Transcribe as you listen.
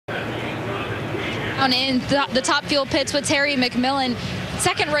down in the top fuel pits with Terry McMillian.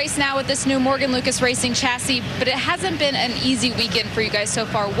 Second race now with this new Morgan Lucas Racing chassis, but it hasn't been an easy weekend for you guys so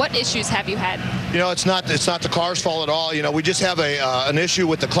far. What issues have you had? You know, it's not the car's fault at all. You know, we just have an issue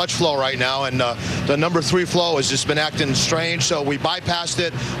with the clutch flow right now, and the number 3 flow has just been acting strange. So we bypassed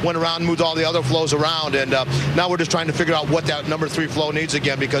it, went around, moved all the other flows around, and now we're just trying to figure out what that number 3 flow needs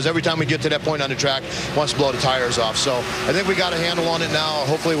again, because every time we get to that point on the track, it wants to blow the tires off. So I think we got a handle on it now.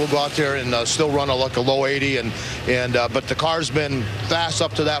 Hopefully we'll go out there and still run a low 80, but the car's been fast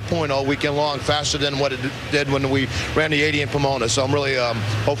up to that point all weekend long, faster than what it did when we ran the 80 in Pomona. So I'm really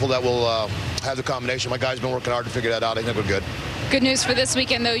hopeful that we'll have the combination. My guy's been working hard to figure that out. I think we're good. Good news for this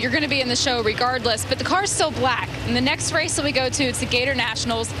weekend, though. You're going to be in the show regardless, but the car's still black. And the next race that we go to, it's the Gator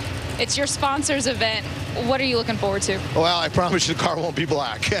Nationals. It's your sponsor's event. What are you looking forward to? Well, I promise you the car won't be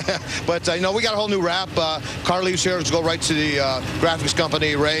black. But, you know, we got a whole new wrap. Car leaves here to go right to the graphics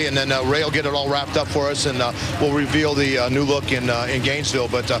company, Ray, and then Ray will get it all wrapped up for us, and we'll reveal the new look in Gainesville.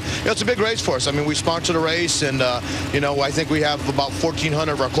 But, you know, it's a big race for us. I mean, we sponsor the race, and, you know, I think we have about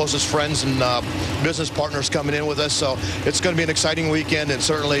 1,400 of our closest friends and business partners coming in with us. So it's going to be an exciting weekend, and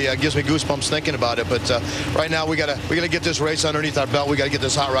certainly gives me goosebumps thinking about it. But right now we gotta get this race underneath our belt. We got to get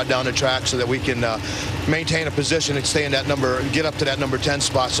this hot rod down the track so that we can maintain a position and stay in that number, get up to that number 10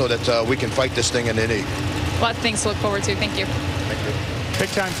 spot so that we can fight this thing in Indy. Lots of things to look forward to. Thank you. Thank you. Big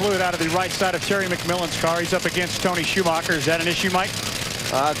time fluid out of the right side of Terry McMillian's car. He's up against Tony Schumacher. Is that an issue, Mike?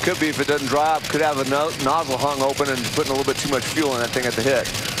 Could be if it doesn't dry up. Could have a nozzle hung open and putting a little bit too much fuel in that thing at the hit.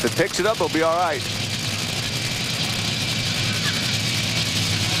 If it picks it up, it'll be all right.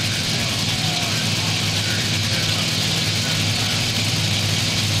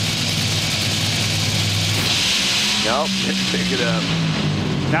 Nope, pick it up.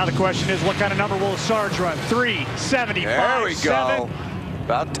 Now the question is, what kind of number will Sarge run? 375. There we go.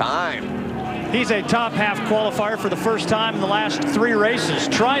 About time. He's a top half qualifier for the first time in the last 3 races,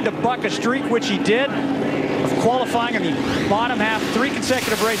 trying to buck a streak, which he did, of qualifying in the bottom half 3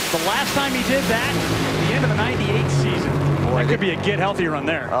 consecutive races. The last time he did that, at the end of the '98 season. That could be a get healthy run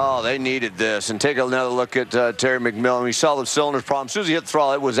there. Oh, they needed this. And take another look at Terry McMillian. We saw the cylinders problem. As soon as he hit the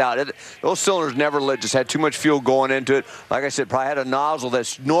throttle, it was out. Those cylinders never lit. Just had too much fuel going into it. Like I said, probably had a nozzle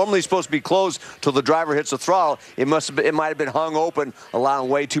that's normally supposed to be closed till the driver hits the throttle. It might have been hung open, allowing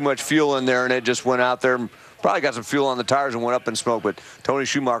way too much fuel in there, and it just went out there and probably got some fuel on the tires and went up in smoke. But Tony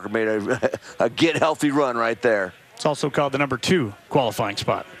Schumacher made a get healthy run right there. It's also called the number 2 qualifying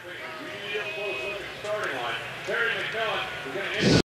spot.